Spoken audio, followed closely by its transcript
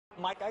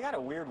Mike, I got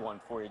a weird one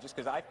for you, just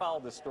because I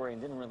followed this story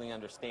and didn't really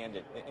understand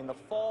it. In the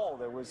fall,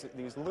 there was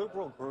these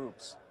liberal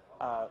groups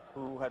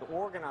who had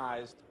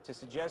organized to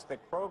suggest that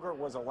Kroger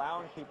was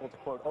allowing people to,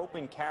 quote,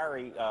 open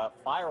carry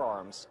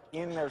firearms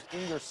in your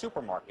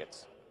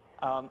supermarkets.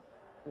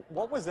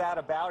 What was that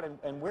about,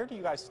 and where do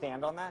you guys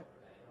stand on that?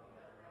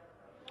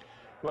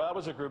 Well, that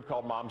was a group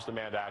called Moms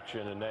Demand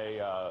Action, and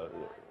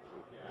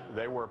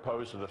they were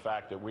opposed to the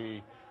fact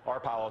that our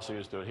policy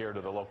is to adhere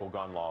to the local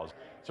gun laws.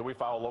 So we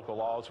follow local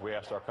laws. We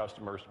asked our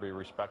customers to be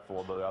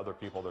respectful of the other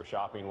people they're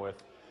shopping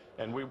with,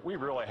 and we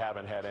really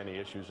haven't had any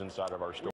issues inside of our store.